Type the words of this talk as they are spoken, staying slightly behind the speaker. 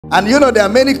And you know, there are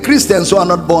many Christians who are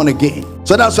not born again.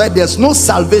 So that's why there's no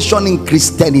salvation in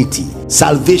Christianity.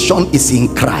 Salvation is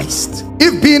in Christ.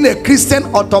 If being a Christian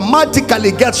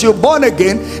automatically gets you born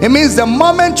again, it means the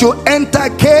moment you enter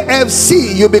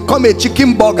KFC, you become a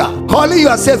chicken burger. Calling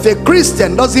yourself a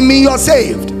Christian doesn't mean you're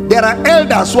saved. There are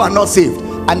elders who are not saved,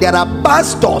 and there are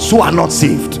pastors who are not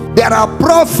saved. There are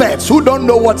prophets who don't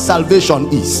know what salvation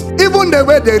is. Even the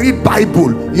way they read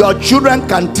Bible, your children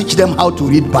can teach them how to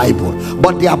read Bible,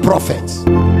 but they are prophets.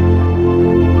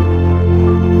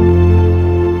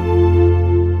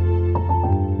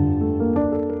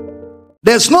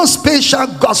 There's no special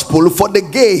gospel for the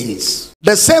gays.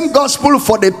 The same gospel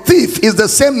for the thief is the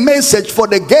same message for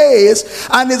the gays,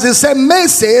 and it's the same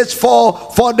message for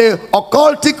the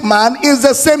occultic man, is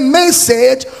the same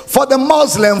message for the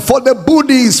Muslim, for the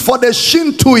Buddhist, for the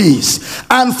Shintoist,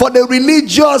 and for the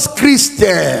religious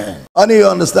Christian. Honey, you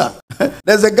understand?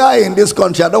 There's a guy in this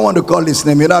country, I don't want to call his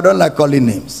name, you know, I don't like calling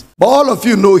names, but all of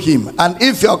you know him, and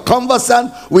if you're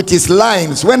conversant with his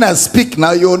lines, when I speak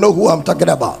now, you'll know who I'm talking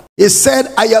about. He said,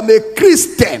 I am a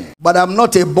Christian, but I'm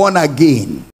not a born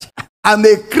again. I'm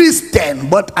a Christian,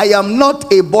 but I am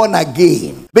not a born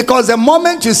again. Because the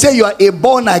moment you say you are a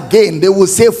born again, they will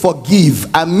say forgive.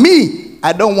 And me,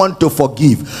 I don't want to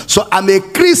forgive. So I'm a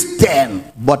Christian,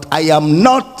 but I am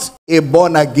not a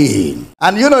born again.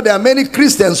 And you know, there are many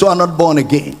Christians who are not born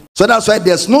again. So that's why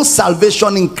there's no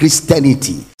salvation in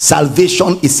Christianity.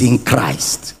 Salvation is in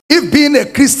Christ. If being a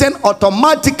Christian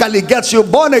automatically gets you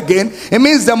born again, it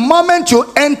means the moment you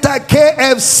enter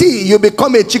KFC, you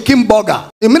become a chicken burger.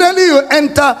 Immediately you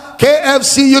enter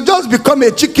KFC, you just become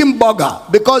a chicken burger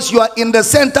because you are in the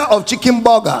center of chicken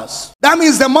burgers. That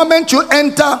means the moment you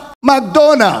enter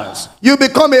McDonald's, you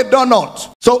become a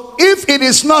donut. So if it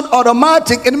is not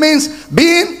automatic, it means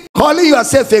calling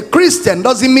yourself a Christian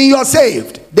doesn't mean you're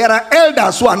saved. There are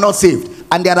elders who are not saved,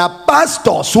 and there are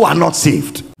pastors who are not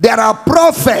saved. There are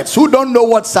prophets who don't know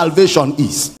what salvation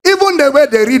is. Even the way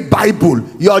they read Bible,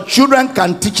 your children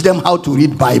can teach them how to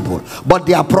read Bible, but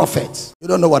they are prophets. You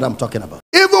don't know what I'm talking about.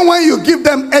 Even when you give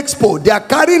them expo, they are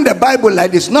carrying the Bible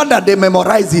like this. Not that they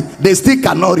memorize it, they still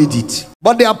cannot read it,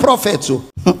 but they are prophets. So.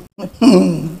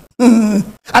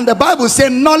 And the Bible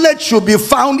says knowledge should be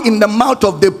found in the mouth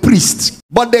of the priest,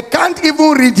 but they can't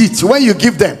even read it when you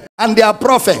give them, and they are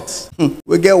prophets.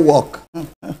 We get work.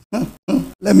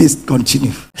 Let me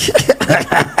continue.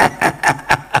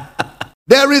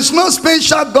 There is no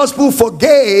special gospel for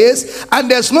gays, and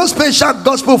there's no special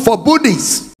gospel for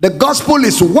Buddhists. The gospel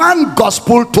is one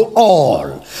gospel to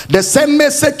all. The same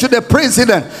message to the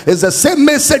president is the same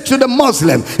message to the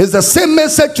Muslim, is the same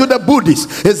message to the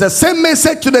Buddhist, is the same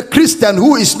message to the Christian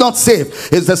who is not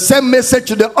saved, is the same message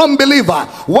to the unbeliever.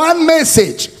 One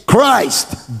message: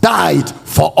 Christ died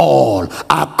for all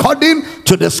according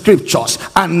to the scriptures,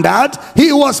 and that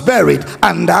he was buried,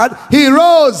 and that he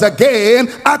rose again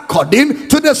according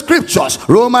to the scriptures.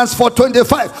 Romans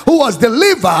 4:25, who was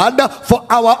delivered for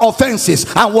our offenses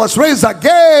and was raised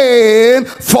again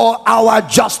for our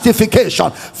justification.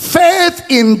 Faith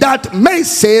in that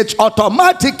message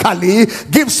automatically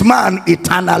gives man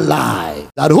eternal life.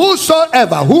 That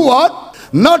whosoever, who what?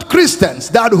 Not Christians,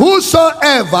 that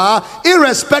whosoever,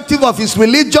 irrespective of his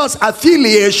religious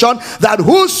affiliation, that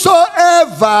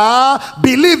whosoever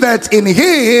believeth in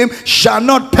him shall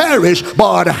not perish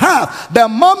but have. The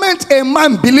moment a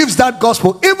man believes that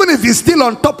gospel, even if he's still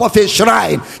on top of a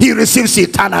shrine, he receives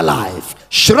eternal life.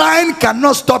 Shrine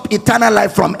cannot stop eternal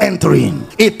life from entering.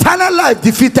 Eternal life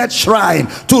defeated shrine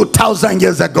 2,000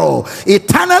 years ago.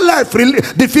 Eternal life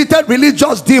defeated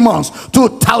religious demons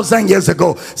 2,000 years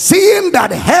ago. Seeing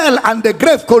that hell and the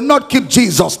grave could not keep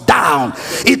Jesus down,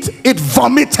 it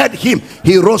vomited him.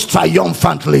 He rose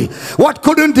triumphantly. What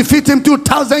couldn't defeat him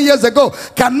 2,000 years ago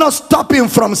cannot stop him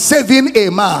from saving a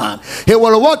man. He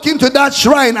will walk into that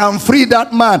shrine and free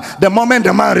that man the moment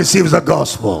the man receives the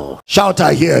gospel. Shout,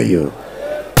 I hear you.